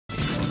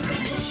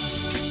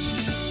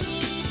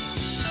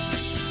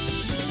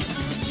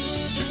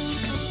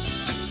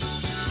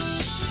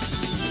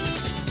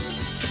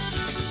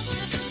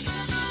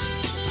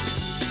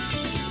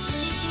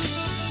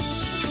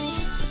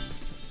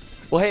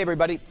Well, hey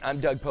everybody, I'm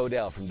Doug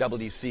Podell from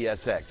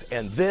WCSX,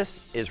 and this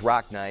is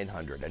Rock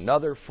 900,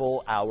 another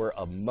full hour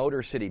of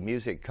Motor City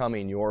music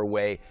coming your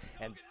way.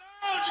 And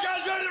you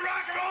guys ready to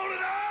rock and roll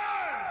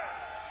tonight?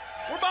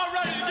 We're about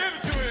ready to give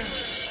it to you.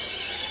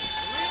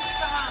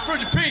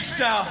 Frijid Pink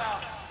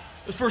style.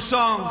 This first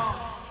song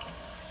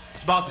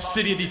is about the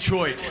city of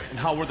Detroit and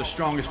how we're the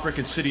strongest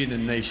frickin' city in the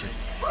nation.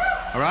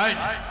 All right?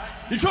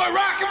 Detroit,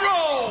 rock and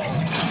roll!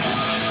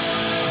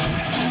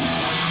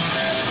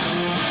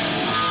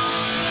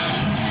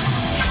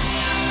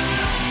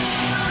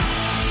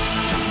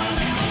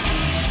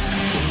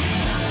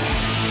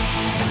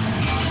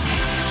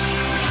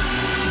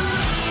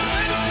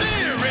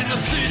 The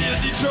city of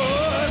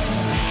Detroit,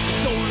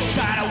 sold to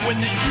China when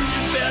the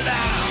Union fell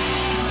down.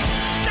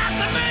 Stop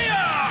the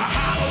mayor,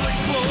 hollow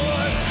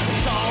exploit,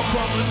 it's all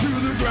crumbling to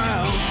the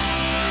ground.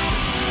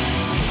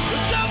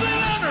 There's something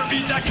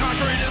underneath that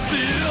concrete and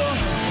steel,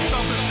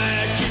 something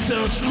that keeps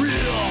us real.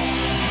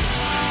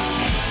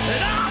 It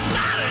all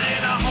started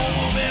in a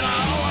home and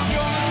all I'm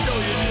gonna show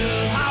you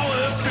just how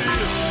it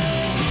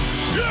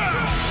feels.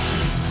 Yeah!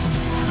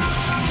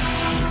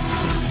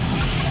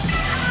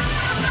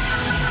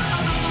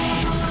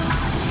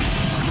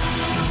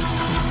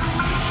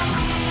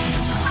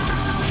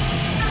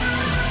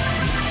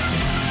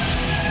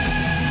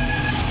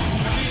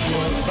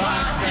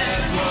 Rock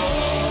and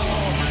roll,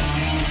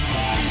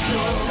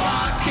 Detroit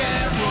rock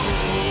and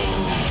roll,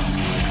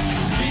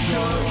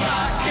 Detroit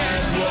rock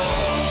and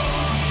roll,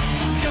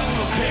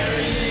 gonna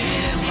bury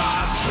it in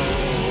my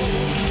soul.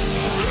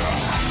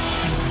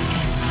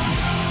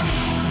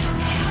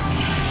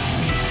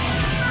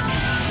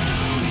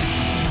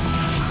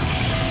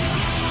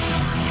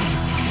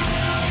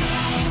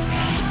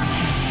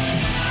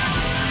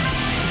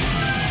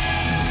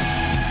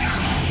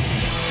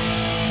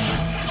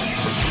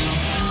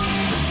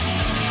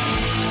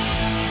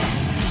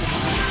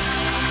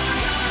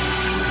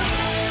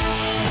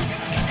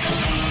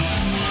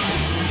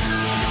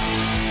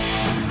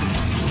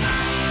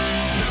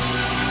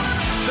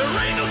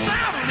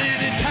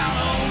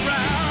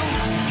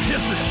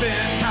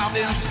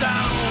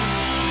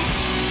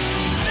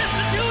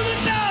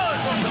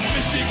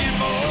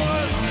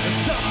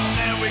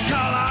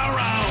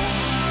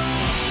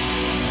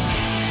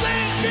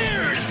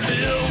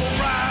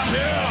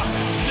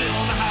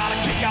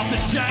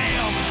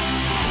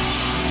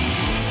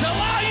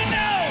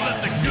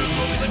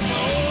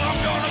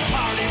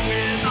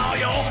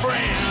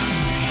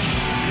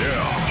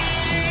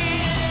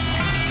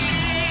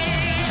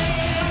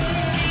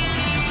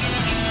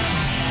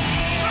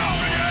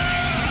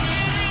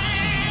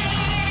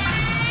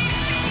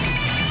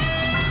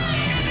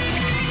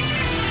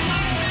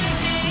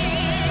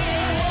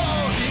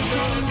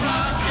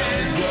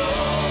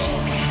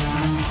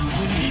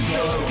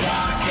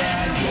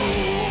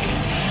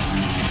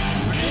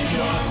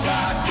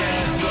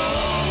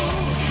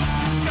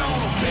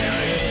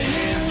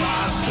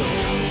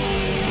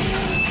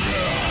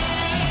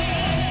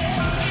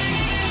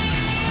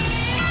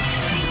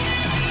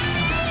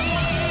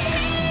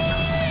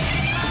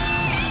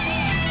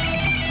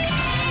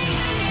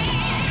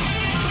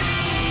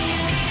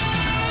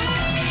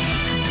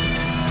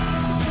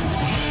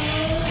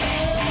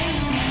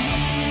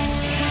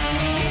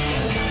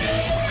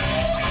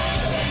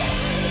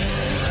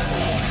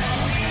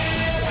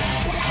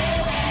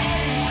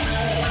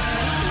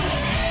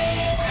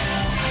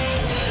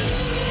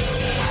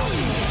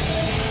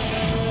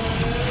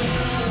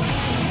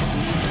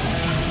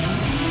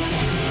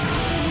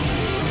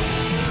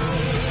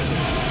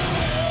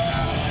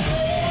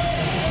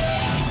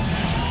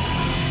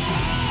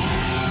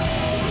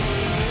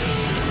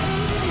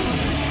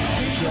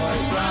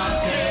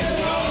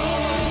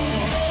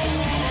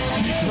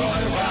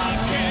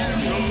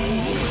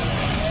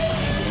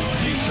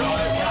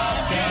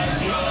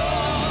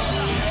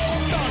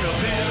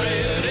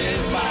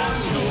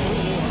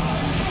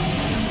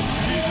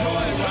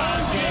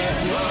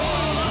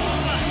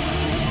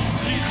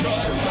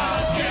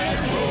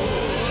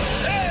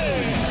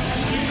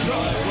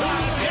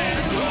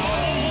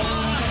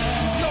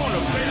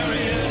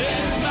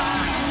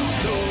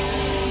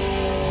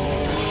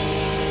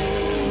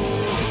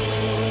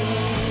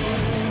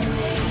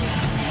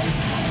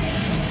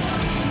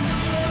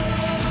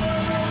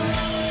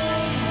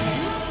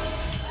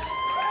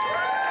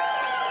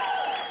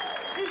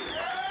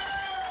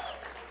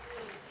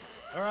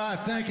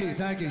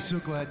 Thank you. So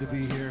glad to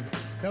be here.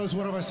 That was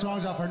one of our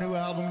songs off our new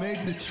album, Made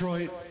in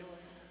Detroit,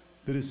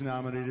 that is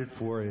nominated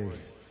for a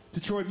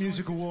Detroit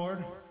Music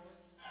Award.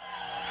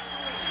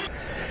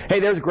 Hey,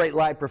 there's a great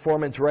live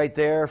performance right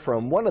there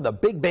from one of the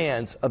big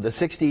bands of the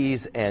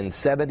 60s and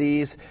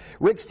 70s.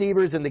 Rick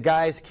Stevers and the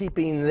guys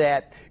keeping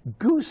that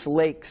Goose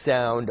Lake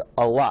sound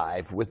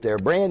alive with their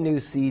brand new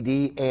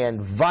CD and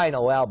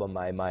vinyl album,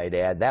 I might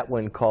add. That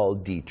one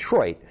called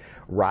Detroit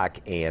Rock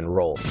and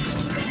Roll.